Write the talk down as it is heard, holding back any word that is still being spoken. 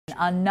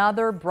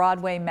another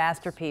Broadway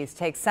masterpiece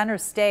takes center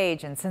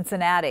stage in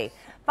Cincinnati.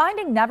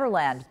 Finding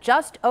Neverland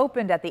just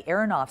opened at the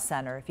Aronoff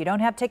Center. If you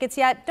don't have tickets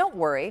yet, don't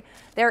worry.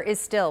 There is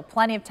still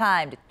plenty of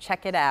time to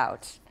check it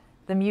out.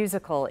 The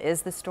musical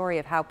is the story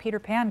of how Peter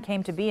Pan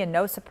came to be, and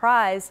no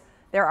surprise,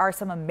 there are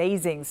some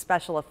amazing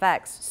special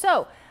effects.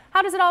 So,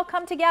 how does it all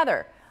come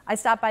together? I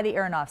stopped by the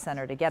Aronoff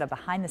Center to get a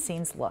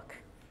behind-the-scenes look.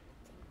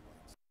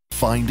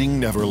 Finding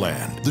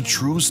Neverland, the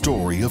true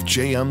story of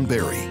J.M.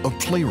 Barrie, a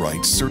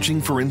playwright searching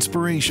for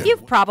inspiration.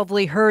 You've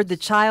probably heard the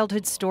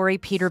childhood story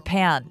Peter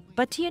Pan,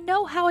 but do you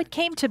know how it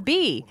came to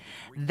be?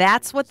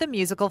 That's what the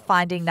musical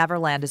Finding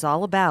Neverland is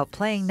all about,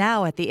 playing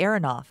now at the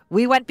Aronoff.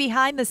 We went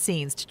behind the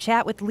scenes to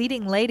chat with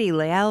leading lady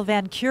Lael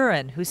Van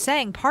Kuren, who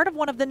sang part of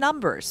one of the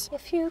numbers.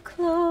 If you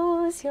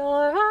close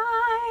your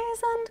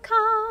eyes and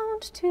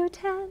count to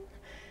 10,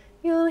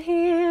 you'll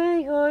hear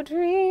your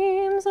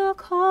dreams are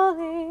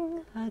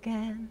calling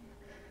again.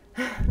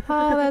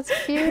 Oh, that's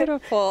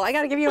beautiful. I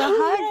got to give you a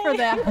hug for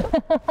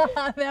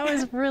that. That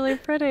was really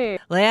pretty.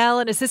 Lael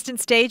and assistant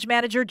stage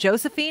manager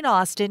Josephine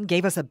Austin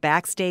gave us a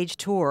backstage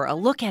tour, a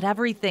look at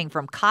everything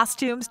from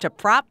costumes to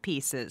prop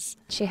pieces.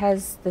 She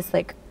has this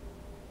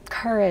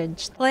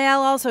courage. Lael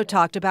also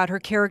talked about her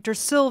character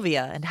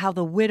Sylvia and how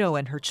the widow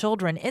and her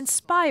children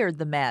inspired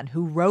the man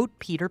who wrote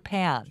Peter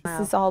Pan. This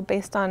is all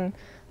based on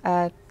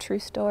a true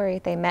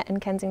story. They met in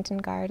Kensington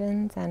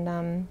Gardens,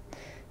 and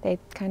they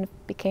kind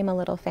of became a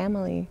little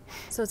family.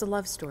 So it's a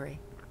love story.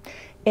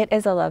 It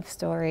is a love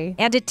story.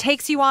 And it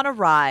takes you on a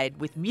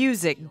ride with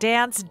music,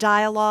 dance,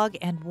 dialogue,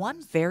 and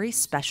one very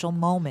special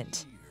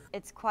moment.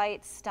 It's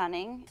quite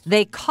stunning.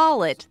 They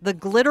call it the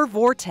glitter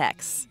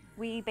vortex.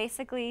 We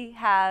basically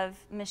have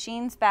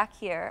machines back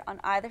here on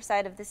either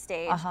side of the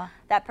stage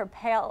that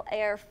propel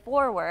air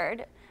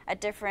forward at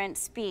different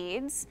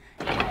speeds.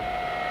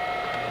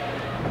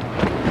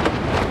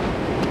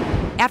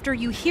 After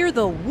you hear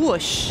the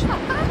whoosh,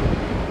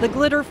 the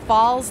glitter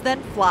falls,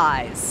 then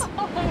flies.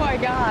 Oh my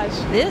gosh.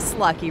 This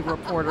lucky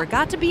reporter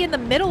got to be in the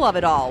middle of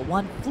it all,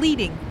 one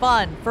fleeting,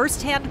 fun,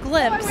 first-hand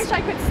glimpse I wish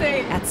I could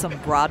sing. at some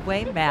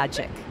Broadway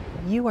magic.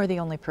 You are the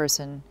only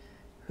person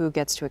who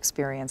gets to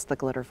experience the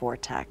glitter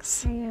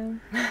vortex. I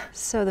am.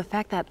 So the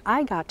fact that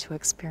I got to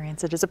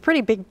experience it is a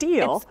pretty big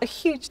deal. It's a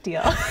huge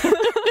deal.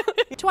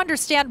 To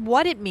understand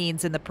what it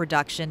means in the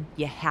production,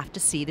 you have to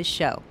see the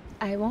show.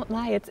 I won't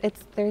lie,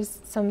 there's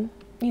some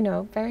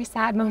very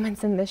sad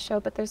moments in this show,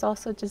 but there's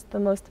also just the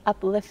most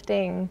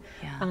uplifting,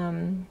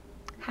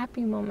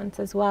 happy moments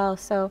as well.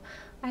 So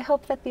I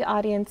hope that the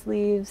audience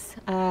leaves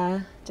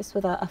just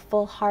with a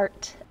full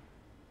heart.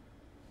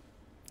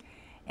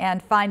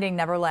 And Finding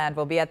Neverland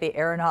will be at the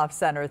Aronoff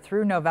Center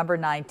through November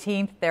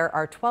 19th. There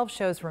are 12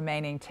 shows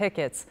remaining.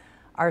 Tickets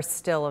are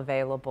still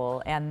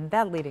available, and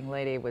that leading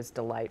lady was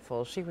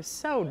delightful. She was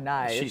so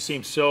nice. She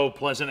seemed so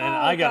pleasant, and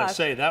I gotta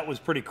say, that was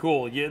pretty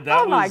cool. Yeah,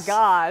 my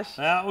gosh.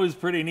 That was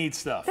pretty neat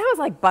stuff. That was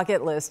like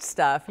bucket list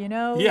stuff, you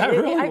know? Yeah,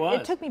 it really was.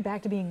 It took me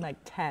back to being like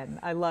 10.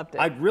 I loved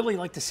it. I'd really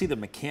like to see the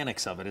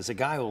mechanics of it. As a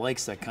guy who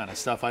likes that kind of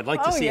stuff, I'd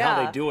like to see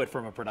how they do it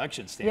from a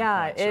production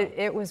standpoint.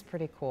 Yeah, it was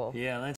pretty cool. Yeah, that's